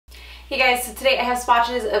Hey guys, so today I have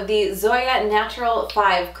swatches of the Zoya Naturel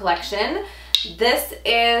 5 collection. This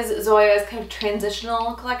is Zoya's kind of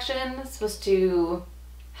transitional collection. It's supposed to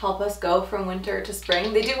help us go from winter to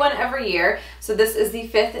spring. They do one every year, so this is the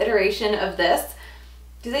 5th iteration of this.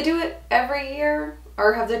 Do they do it every year,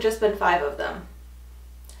 or have there just been 5 of them?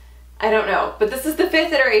 I don't know, but this is the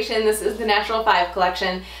 5th iteration. This is the Naturel 5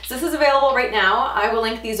 collection. So this is available right now. I will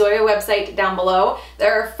link the Zoya website down below.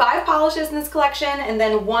 There are 5 polishes in this collection and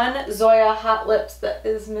then 1 Zoya Hot Lips that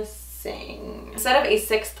is missing. Instead of a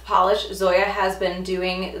 6th polish, Zoya has been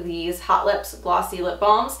doing these Hot Lips glossy lip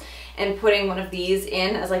balms and putting one of these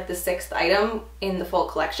in as like the 6th item in the full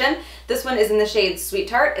collection. This one is in the shade Sweet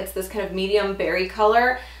Tart. It's this kind of medium berry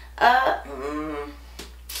color.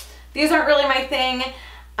 These aren't really my thing.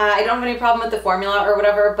 I don't have any problem with the formula or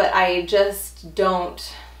whatever, but I just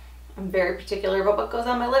don't, I'm very particular about what goes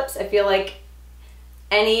on my lips. I feel like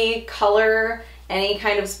any color, any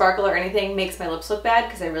kind of sparkle or anything makes my lips look bad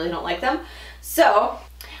because I really don't like them. So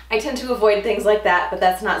I tend to avoid things like that, but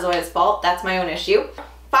that's not Zoya's fault. That's my own issue.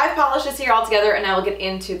 5 polishes here altogether, and I will get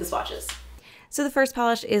into the swatches. So the first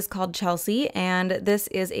polish is called Chelsea, and this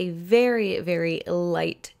is a very, very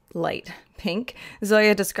light pink.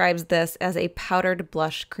 Zoya describes this as a powdered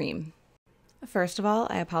blush cream. First of all,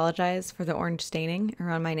 I apologize for the orange staining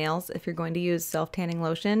around my nails. If you're going to use self-tanning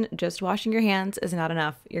lotion, just washing your hands is not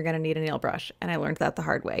enough. You're going to need a nail brush, and I learned that the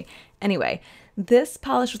hard way. Anyway, this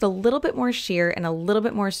polish was a little bit more sheer and a little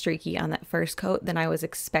bit more streaky on that first coat than I was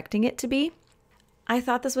expecting it to be. I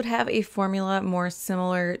thought this would have a formula more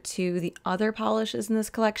similar to the other polishes in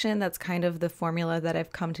this collection. That's kind of the formula that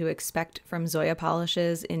I've come to expect from Zoya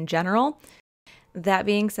polishes in general. That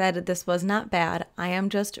being said, this was not bad. I am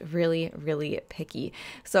just really, really picky.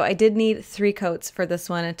 So I did need 3 coats for this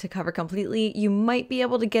one to cover completely. You might be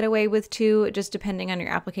able to get away with 2, just depending on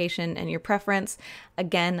your application and your preference.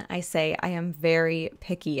 Again, I say I am very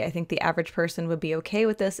picky. I think the average person would be okay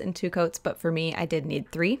with this in 2 coats, but for me, I did need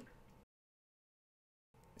 3.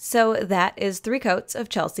 So that is 3 coats of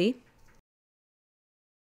Chelsea.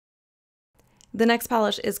 The next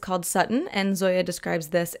polish is called Sutton, and Zoya describes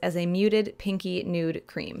this as a muted pinky nude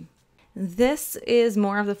cream. This is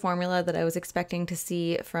more of the formula that I was expecting to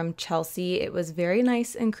see from Chelsea. It was very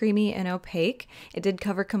nice and creamy and opaque. It did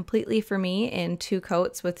cover completely for me in 2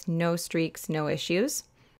 coats with no streaks, no issues.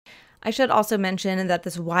 I should also mention that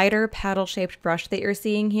this wider paddle-shaped brush that you're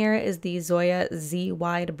seeing here is the Zoya Z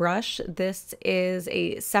Wide brush. This is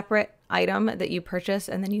a separate item that you purchase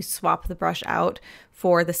and then you swap the brush out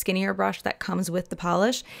for the skinnier brush that comes with the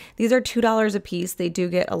polish. These are $2 a piece. They do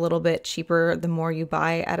get a little bit cheaper the more you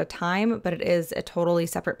buy at a time, but it is a totally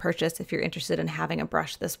separate purchase if you're interested in having a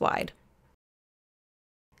brush this wide.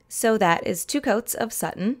 So that is 2 coats of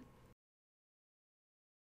Sutton.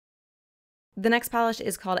 The next polish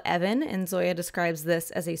is called Evan, and Zoya describes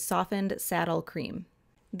this as a softened saddle cream.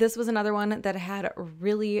 This was another one that had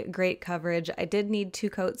really great coverage. I did need 2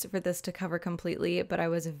 coats for this to cover completely, but I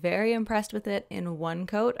was very impressed with it in 1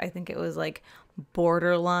 coat. I think it was like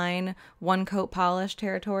borderline 1 coat polish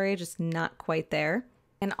territory, just not quite there.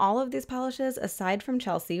 And all of these polishes, aside from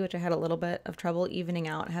Chelsea, which I had a little bit of trouble evening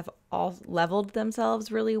out, have all leveled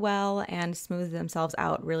themselves really well and smoothed themselves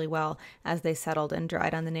out really well as they settled and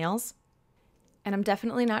dried on the nails. And I'm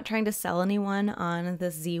definitely not trying to sell anyone on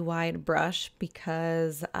this Z-Wide brush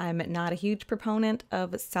because I'm not a huge proponent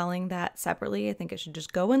of selling that separately. I think it should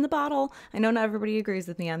just go in the bottle. I know not everybody agrees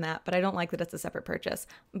with me on that, but I don't like that it's a separate purchase.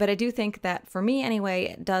 But I do think that for me anyway,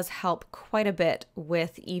 it does help quite a bit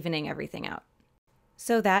with evening everything out.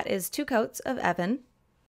 So that is 2 coats of Evan.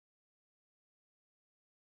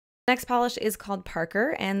 Next polish is called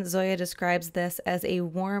Parker, and Zoya describes this as a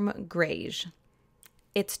warm greige.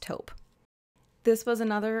 It's taupe. This was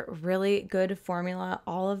another really good formula.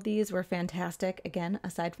 All of these were fantastic. Again,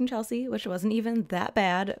 aside from Chelsea, which wasn't even that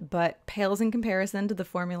bad, but pales in comparison to the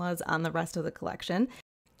formulas on the rest of the collection.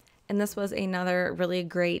 And this was another really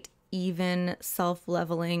great, even,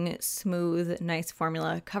 self-leveling, smooth, nice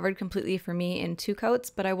formula. Covered completely for me in 2 coats,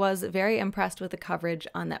 but I was very impressed with the coverage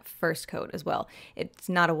on that first coat as well. It's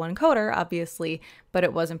not a 1-coater, obviously, but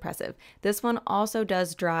it was impressive. This one also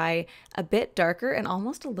does dry a bit darker and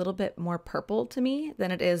almost a little bit more purple to me than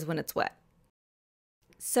it is when it's wet.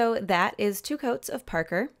 So that is 2 coats of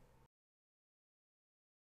Parker.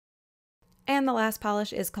 And the last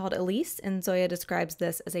polish is called Elyse, and Zoya describes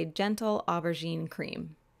this as a gentle aubergine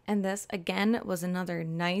cream. And this, again, was another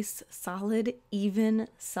nice, solid, even,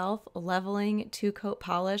 self-leveling 2-coat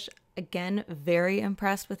polish. Again, very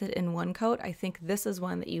impressed with it in 1 coat. I think this is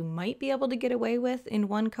one that you might be able to get away with in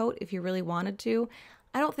 1 coat if you really wanted to.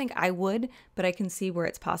 I don't think I would, but I can see where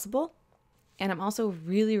it's possible. And I'm also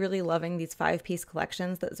really, really loving these 5-piece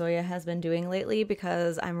collections that Zoya has been doing lately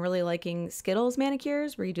because I'm really liking Skittles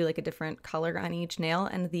manicures where you do like a different color on each nail.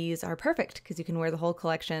 And these are perfect because you can wear the whole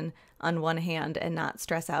collection on one hand and not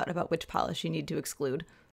stress out about which polish you need to exclude,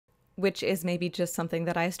 which is maybe just something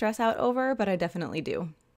that I stress out over, but I definitely do.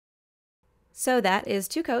 So that is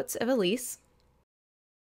 2 coats of Elyse.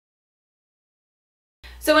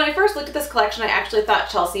 So when I first looked at this collection, I actually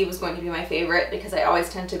thought Chelsea was going to be my favorite because I always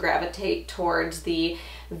tend to gravitate towards the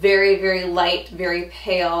very, very light, very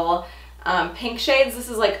pale pink shades. This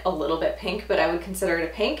is like a little bit pink, but I would consider it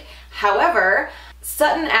a pink. However,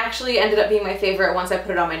 Sutton actually ended up being my favorite once I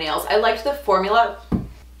put it on my nails. I liked the formula.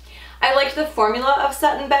 I liked the formula of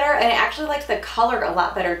Sutton better, and I actually liked the color a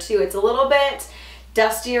lot better too. It's a little bit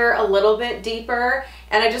dustier, a little bit deeper,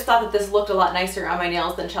 and I just thought that this looked a lot nicer on my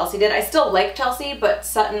nails than Chelsea did. I still like Chelsea, but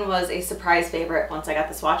Sutton was a surprise favorite once I got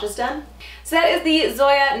the swatches done. So that is the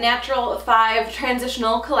Zoya Natural 5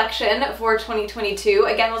 Transitional Collection for 2022.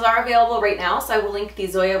 Again, those are available right now, so I will link the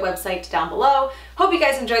Zoya website down below. Hope you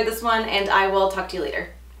guys enjoyed this one, and I will talk to you later.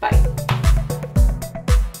 Bye.